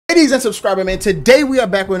Ladies and subscriber man, today we are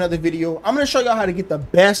back with another video. I'm going to show y'all how to get the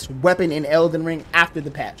best weapon in Elden Ring after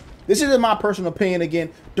the patch. This is my personal opinion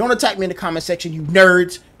again. Don't attack me in the comment section, you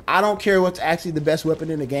nerds. I don't care what's actually the best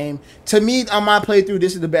weapon in the game. To me, on my playthrough,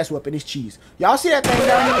 this is the best weapon. It's cheese. Y'all see that thing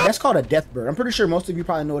down there? That's called a death bird. I'm pretty sure most of you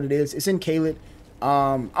probably know what it is. It's in Kaled.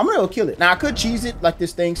 I'm going to go kill it. Now, I could cheese it like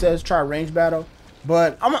this thing says, try a range battle.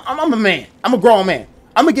 But I'm a man. I'm a grown man.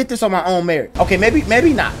 I'm gonna get this on my own merit. Okay, maybe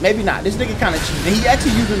not. This nigga kind of cheating. And he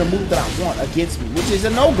actually using the move that I want against me, which is a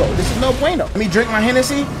no-go. This is no bueno. Let me drink my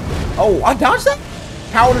Hennessy. Oh, I dodged that?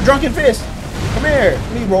 Power the drunken fist. Come here.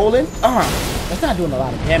 Me rolling. That's not doing a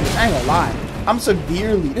lot of damage. I ain't gonna lie. I'm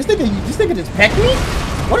severely. This nigga just pecked me?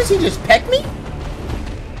 What does he just peck me?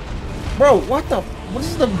 Bro, what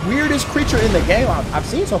is the weirdest creature in the game I've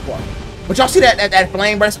seen so far? But y'all see that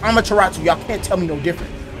flame breast? Amateratsu. Y'all can't tell me no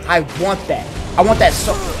different. I want that. I want that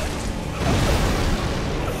so.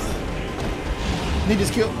 Need this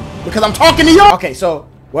kill because I'm talking to y'all. Okay, so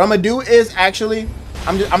what I'm gonna do is actually,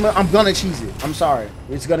 I'm gonna cheese it. I'm sorry,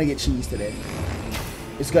 it's gonna get cheesed today.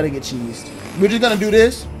 It's gonna get cheesed. We're just gonna do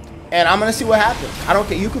this, and I'm gonna see what happens. I don't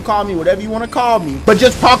care. You can call me whatever you want to call me, but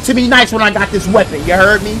just talk to me nice when I got this weapon. You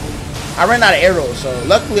heard me? I ran out of arrows, so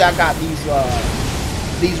luckily I got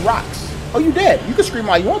these rocks. Oh, you dead? You can scream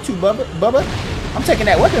all you want to, Bubba. I'm taking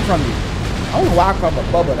that weapon from you. I don't know why I called it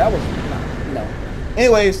Bubba. That was, no.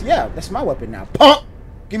 Anyways, yeah, that's my weapon now. Pump!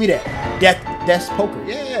 Give me that. Death poker.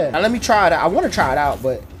 Yeah. Now let me try it out. I want to try it out,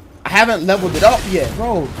 but I haven't leveled it up yet.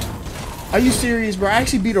 Bro, are you serious, bro? I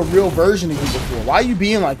actually beat a real version of you before. Why are you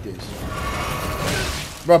being like this?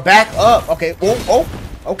 Bro, back up. Okay. Oh,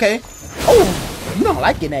 okay. Oh, you don't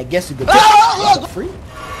like getting that guessing good. Free?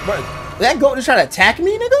 Bro, that goat just trying to attack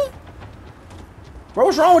me, nigga? Bro,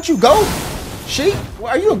 what's wrong with you, goat? Sheep? Well,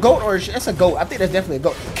 are you a goat or that's a goat? I think that's definitely a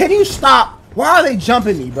goat. Can you stop? Why are they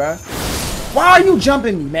jumping me, bruh? Why are you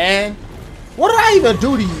jumping me, man? What did I even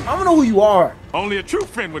do to you? I don't know who you are. Only a true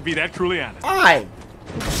friend would be that truly honest. Alright.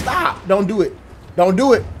 Stop. Don't do it. Don't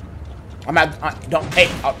do it. I'm not. Hey,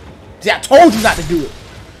 see, I told you not to do it.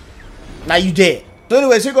 Now you dead. So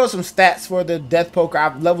anyways, here goes some stats for the death poker.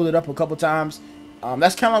 I've leveled it up a couple times.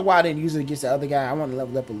 That's kind of like why I didn't use it against the other guy. I want to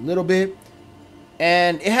level it up a little bit.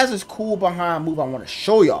 And it has this cool behind move I want to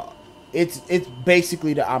show y'all. It's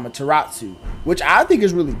basically the Amateratsu, which I think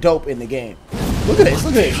is really dope in the game. Look at this,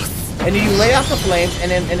 look at this. And then you lay out the flames,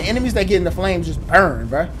 and then the enemies that get in the flames just burn,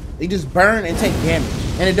 bro. They just burn and take damage.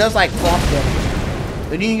 And it does like cloth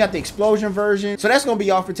damage. And then you got the explosion version. So that's gonna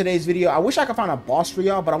be all for today's video. I wish I could find a boss for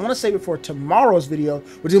y'all, but I want to save it for tomorrow's video,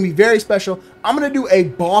 which is gonna be very special. I'm gonna do a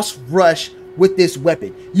boss rush with this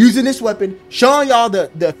weapon, using this weapon, showing y'all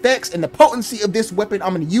the effects and the potency of this weapon.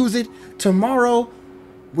 I'm gonna use it tomorrow.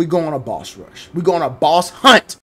 We go on a boss rush. We go on a boss hunt.